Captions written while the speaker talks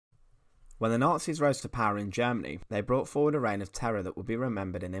When the Nazis rose to power in Germany, they brought forward a reign of terror that would be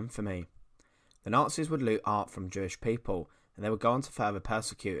remembered in infamy. The Nazis would loot art from Jewish people, and they would go on to further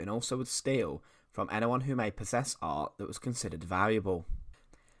persecute and also would steal from anyone who may possess art that was considered valuable.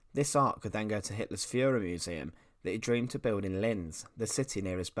 This art could then go to Hitler's Fuhrer Museum that he dreamed to build in Linz, the city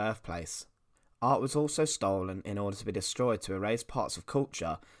near his birthplace. Art was also stolen in order to be destroyed to erase parts of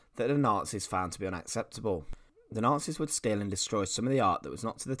culture that the Nazis found to be unacceptable. The Nazis would steal and destroy some of the art that was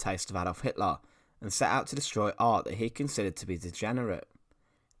not to the taste of Adolf Hitler, and set out to destroy art that he considered to be degenerate.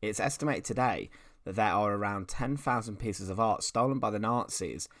 It's estimated today that there are around 10,000 pieces of art stolen by the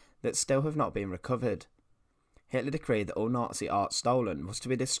Nazis that still have not been recovered. Hitler decreed that all Nazi art stolen was to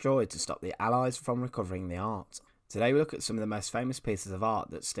be destroyed to stop the Allies from recovering the art. Today we look at some of the most famous pieces of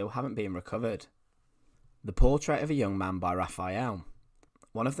art that still haven't been recovered. The Portrait of a Young Man by Raphael.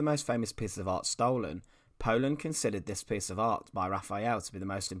 One of the most famous pieces of art stolen, Poland considered this piece of art by Raphael to be the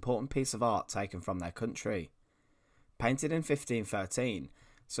most important piece of art taken from their country. Painted in 1513,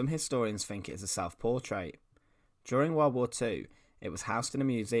 some historians think it is a self-portrait. During World War II, it was housed in a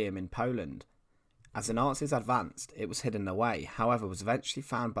museum in Poland. As the Nazis advanced, it was hidden away, however was eventually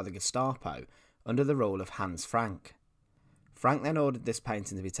found by the Gestapo under the rule of Hans Frank. Frank then ordered this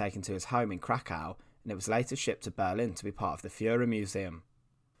painting to be taken to his home in Krakow, and it was later shipped to Berlin to be part of the Fuhrer Museum.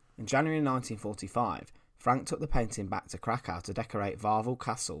 In January 1945, Frank took the painting back to Krakow to decorate Wawel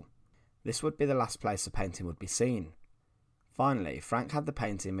Castle. This would be the last place the painting would be seen. Finally, Frank had the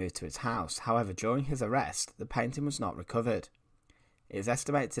painting moved to his house, however during his arrest, the painting was not recovered. It is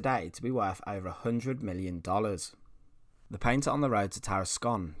estimated today to be worth over $100 million. The Painter on the Road to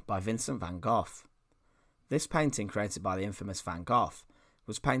Tarascon by Vincent van Gogh. This painting, created by the infamous Van Gogh,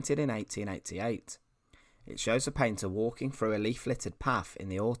 was painted in 1888. It shows a painter walking through a leaf-littered path in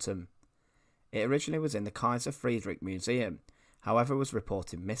the autumn. It originally was in the Kaiser Friedrich Museum, however was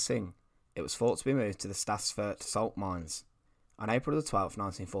reported missing. It was thought to be moved to the Stassfurt salt mines. On April 12,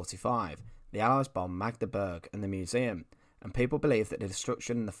 1945, the Allies bombed Magdeburg and the museum, and people believe that the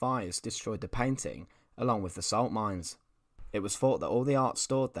destruction and the fires destroyed the painting along with the salt mines. It was thought that all the art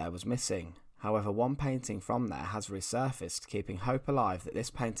stored there was missing, however one painting from there has resurfaced, keeping hope alive that this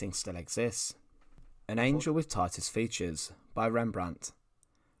painting still exists. An Angel with Titus Features by Rembrandt.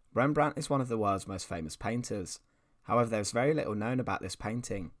 Rembrandt is one of the world's most famous painters, however there is very little known about this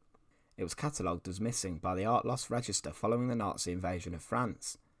painting. It was catalogued as missing by the Art Loss Register following the Nazi invasion of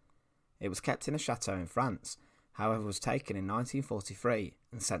France. It was kept in a chateau in France, however was taken in 1943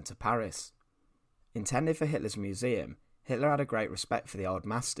 and sent to Paris. Intended for Hitler's museum, Hitler had a great respect for the old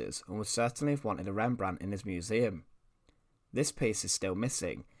masters and would certainly have wanted a Rembrandt in his museum. This piece is still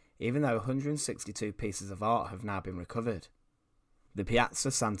missing, even though 162 pieces of art have now been recovered. The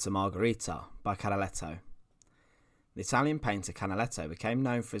Piazza Santa Margherita by Canaletto. The Italian painter Canaletto became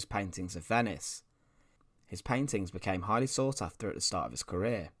known for his paintings of Venice. His paintings became highly sought after at the start of his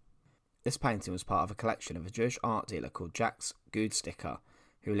career. This painting was part of a collection of a Jewish art dealer called Jacques Goudsticker,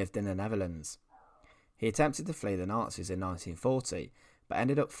 who lived in the Netherlands. He attempted to flee the Nazis in 1940, but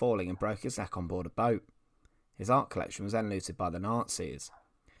ended up falling and broke his neck on board a boat. His art collection was then looted by the Nazis.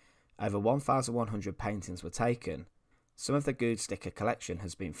 Over 1,100 paintings were taken. Some of the Goudsticker collection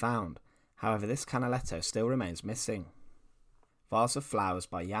has been found, however this Canaletto still remains missing. Vase of Flowers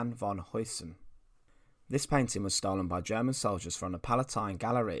by Jan von Huyssen. This painting was stolen by German soldiers from the Palatine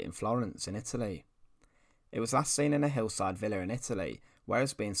Gallery in Florence in Italy. It was last seen in a hillside villa in Italy, where it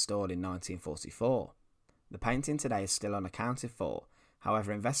was being stored in 1944. The painting today is still unaccounted for,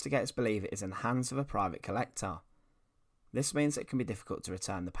 however investigators believe it is in the hands of a private collector. This means it can be difficult to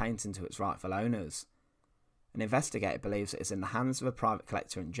return the painting to its rightful owners. An investigator believes it is in the hands of a private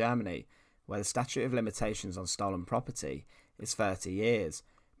collector in Germany, where the statute of limitations on stolen property is 30 years,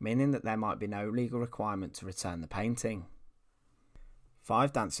 meaning that there might be no legal requirement to return the painting.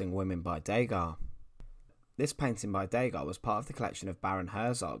 5 Dancing Women by Degas. This painting by Degas was part of the collection of Baron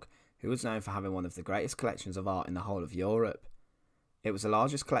Herzog, who was known for having one of the greatest collections of art in the whole of Europe. It was the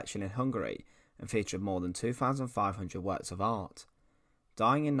largest collection in Hungary and featured more than 2,500 works of art.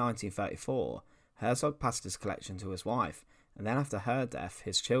 Dying in 1934, Herzog passed his collection to his wife, and then after her death,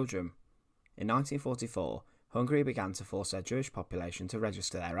 his children. In 1944, Hungary began to force their Jewish population to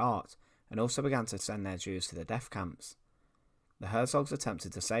register their art, and also began to send their Jews to the death camps. The Herzogs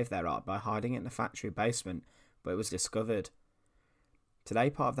attempted to save their art by hiding it in the factory basement, but it was discovered.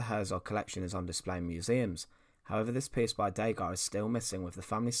 Today part of the Herzog collection is on display in museums, however this piece by Degas is still missing, with the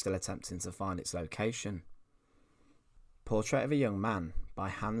family still attempting to find its location. Portrait of a Young Man by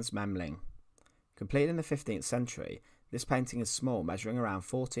Hans Memling. Completed in the 15th century, this painting is small, measuring around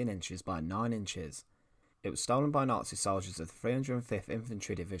 14 inches by 9 inches. It was stolen by Nazi soldiers of the 305th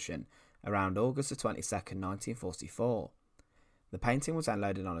Infantry Division around August the 22nd, 1944. The painting was then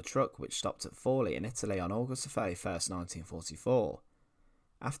loaded on a truck which stopped at Forlì in Italy on August the 31st, 1944.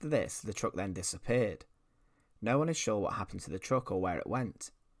 After this, the truck then disappeared. No one is sure what happened to the truck or where it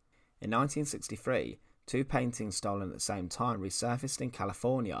went. In 1963, 2 paintings stolen at the same time resurfaced in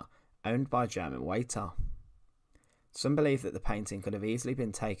California, owned by a German waiter. Some believe that the painting could have easily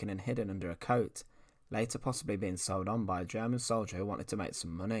been taken and hidden under a coat, later possibly being sold on by a German soldier who wanted to make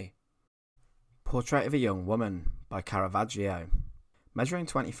some money. Portrait of a Young Woman by Caravaggio. Measuring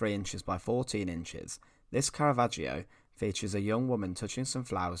 23 inches by 14 inches, this Caravaggio features a young woman touching some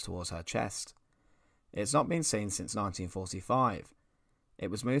flowers towards her chest. It has not been seen since 1945. It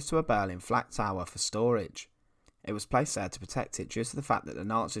was moved to a Berlin flak tower for storage. It was placed there to protect it due to the fact that the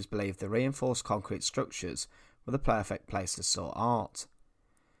Nazis believed the reinforced concrete structures were the perfect place to store art.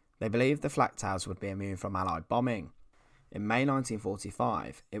 They believed the flak towers would be immune from Allied bombing. In May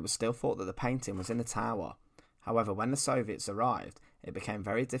 1945, it was still thought that the painting was in the tower. However, when the Soviets arrived, it became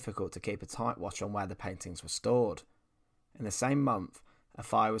very difficult to keep a tight watch on where the paintings were stored. In the same month, a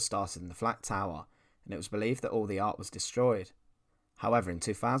fire was started in the flak tower, and it was believed that all the art was destroyed. However, in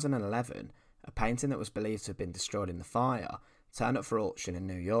 2011, a painting that was believed to have been destroyed in the fire turned up for auction in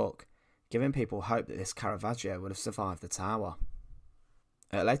New York, giving people hope that this Caravaggio would have survived the tower.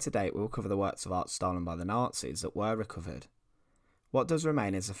 At a later date, we will cover the works of art stolen by the Nazis that were recovered. What does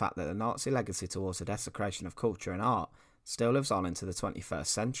remain is the fact that the Nazi legacy towards the desecration of culture and art still lives on into the 21st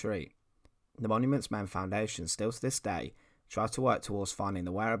century. The Monument's main foundation still to this day tries to work towards finding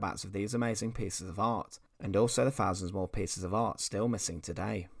the whereabouts of these amazing pieces of art, and also the thousands more pieces of art still missing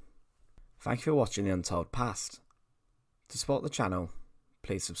today. Thank you for watching The Untold Past. To support the channel,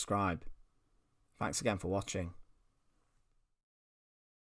 please subscribe. Thanks again for watching.